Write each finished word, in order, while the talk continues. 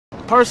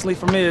personally,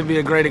 for me, it'd be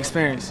a great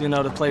experience, you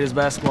know, to play this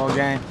basketball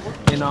game.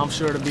 You know, I'm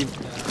sure it'll be.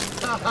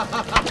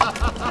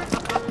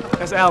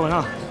 That's Allen,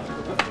 huh?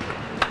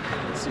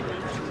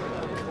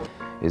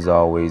 It's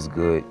always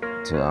good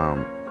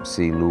to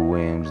see Lou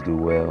Williams do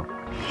well.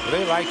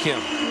 They like him.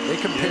 They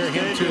compare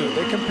him to.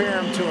 They compare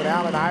him to an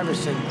Allen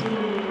Iverson.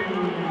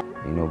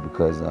 You know,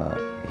 because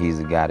he's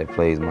the guy that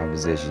plays my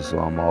position, so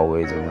I'm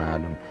always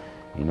around him.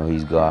 You know,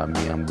 he's guarding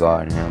me, I'm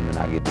guarding him, and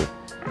I get the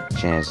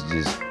chance to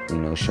just, you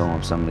know, show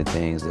him some of the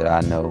things that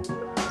I know.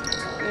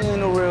 It ain't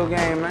no real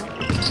game, man.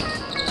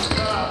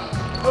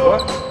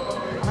 What?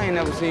 I ain't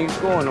never seen you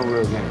score in no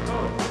real game.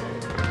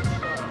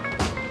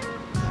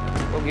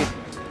 Go get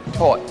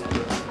taught.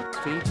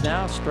 Feeds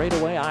now straight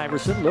away.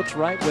 Iverson looks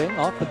right wing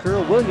off the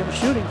curl. Williams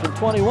shooting from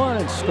 21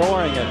 and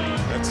scoring it.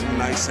 That's some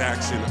nice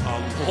action.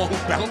 A long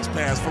bounce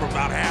pass from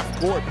about half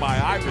court by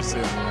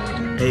Iverson.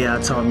 AI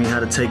taught me how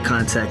to take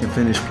contact and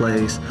finish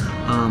plays,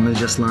 and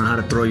just learn how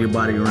to throw your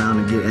body around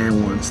and get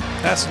and ones.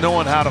 That's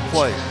knowing how to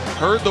play.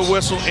 Heard the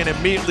whistle and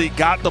immediately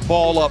got the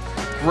ball up.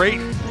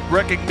 Great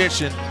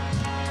recognition.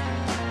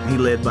 He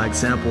led by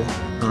example,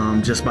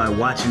 just by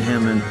watching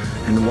him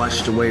and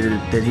watch the way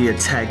that he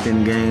attacked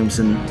in games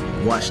and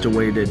watch the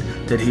way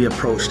that he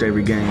approached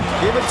every game.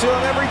 Give it to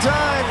him every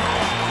time.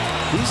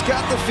 He's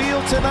got the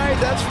field tonight,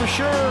 that's for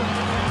sure.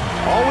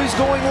 Always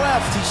going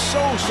left. He's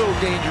so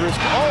dangerous.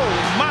 Oh,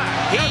 my.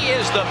 He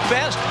is the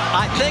best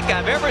I think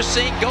I've ever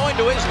seen going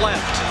to his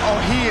left. Oh,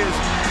 he is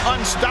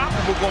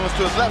unstoppable going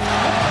to his left.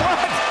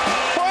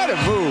 What a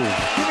move.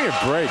 Give me a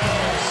break.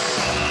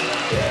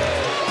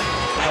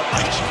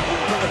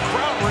 The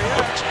crowd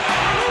reacts.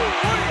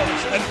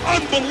 An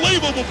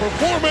unbelievable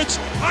performance.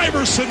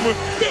 Iverson with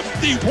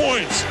 50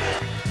 points.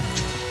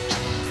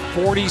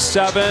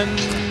 47-50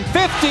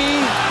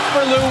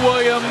 for Lou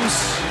Williams.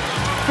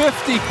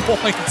 50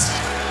 points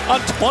on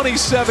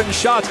 27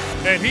 shots.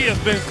 And he has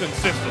been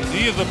consistent.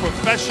 He is a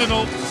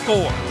professional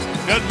scorer.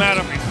 Doesn't matter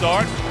if he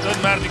starts,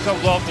 doesn't matter if he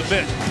comes off the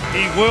bench.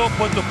 He will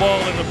put the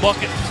ball in the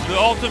bucket. The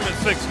ultimate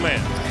sixth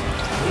man.